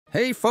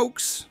Hey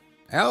folks,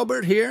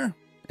 Albert here,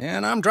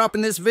 and I'm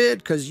dropping this vid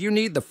because you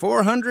need the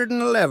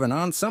 411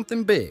 on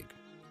something big.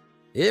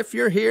 If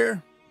you're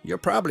here, you're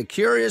probably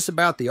curious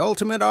about the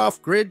ultimate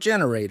off-grid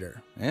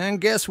generator, and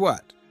guess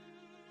what?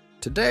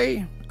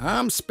 Today,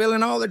 I'm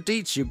spilling all the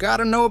deets you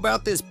gotta know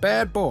about this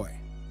bad boy.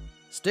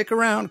 Stick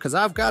around because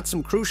I've got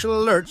some crucial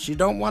alerts you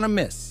don't want to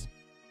miss.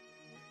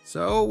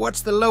 So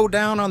what's the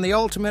lowdown on the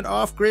ultimate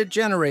off-grid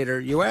generator,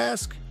 you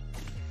ask?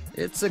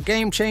 It's a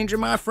game changer,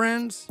 my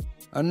friends.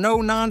 A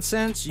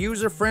no-nonsense,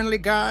 user-friendly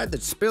guide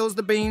that spills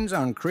the beans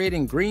on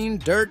creating green,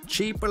 dirt,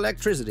 cheap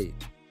electricity.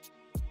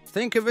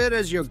 Think of it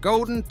as your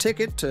golden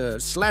ticket to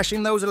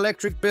slashing those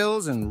electric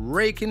bills and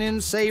raking in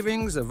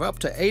savings of up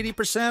to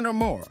 80% or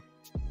more.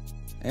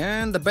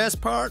 And the best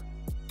part?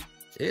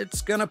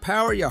 It's gonna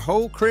power your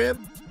whole crib,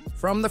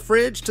 from the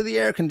fridge to the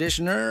air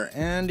conditioner,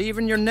 and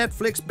even your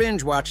Netflix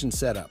binge-watching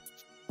setup.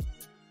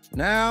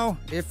 Now,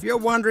 if you're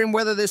wondering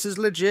whether this is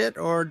legit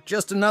or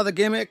just another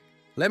gimmick,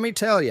 let me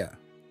tell you.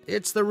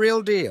 It's the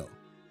real deal.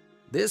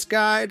 This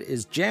guide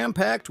is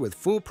jam-packed with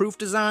foolproof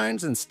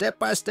designs and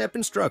step-by-step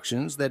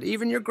instructions that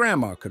even your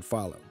grandma could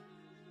follow.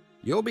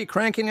 You'll be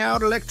cranking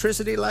out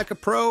electricity like a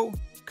pro,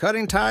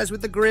 cutting ties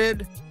with the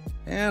grid,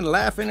 and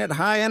laughing at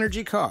high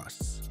energy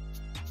costs.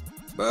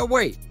 But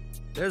wait,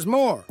 there's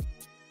more.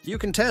 You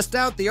can test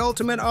out the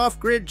ultimate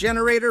off-grid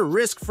generator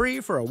risk-free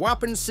for a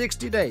whopping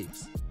 60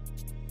 days.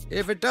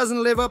 If it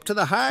doesn't live up to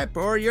the hype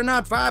or you're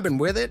not vibing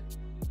with it,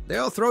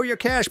 they'll throw your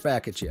cash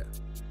back at you.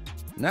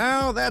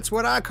 Now, that's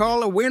what I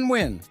call a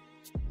win-win.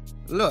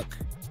 Look,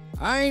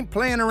 I ain't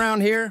playing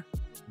around here.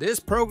 This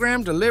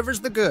program delivers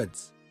the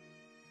goods.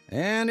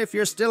 And if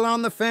you're still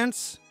on the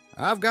fence,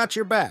 I've got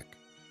your back.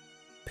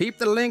 Peep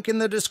the link in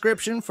the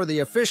description for the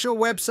official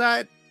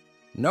website.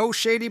 No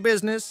shady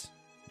business,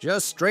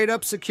 just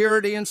straight-up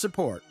security and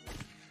support.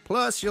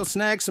 Plus, you'll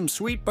snag some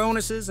sweet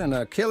bonuses and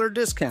a killer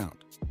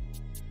discount.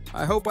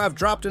 I hope I've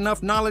dropped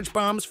enough knowledge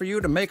bombs for you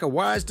to make a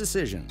wise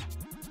decision.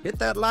 Hit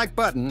that like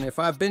button if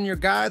I've been your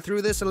guide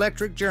through this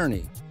electric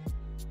journey.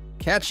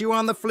 Catch you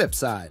on the flip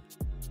side.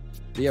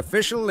 The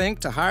official link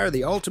to hire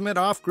the ultimate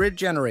off-grid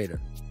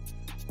generator.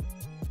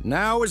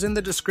 Now is in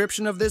the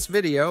description of this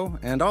video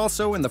and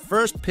also in the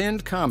first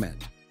pinned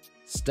comment.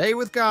 Stay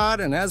with God,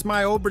 and as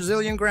my old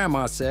Brazilian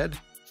grandma said,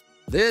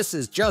 this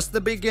is just the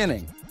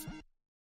beginning.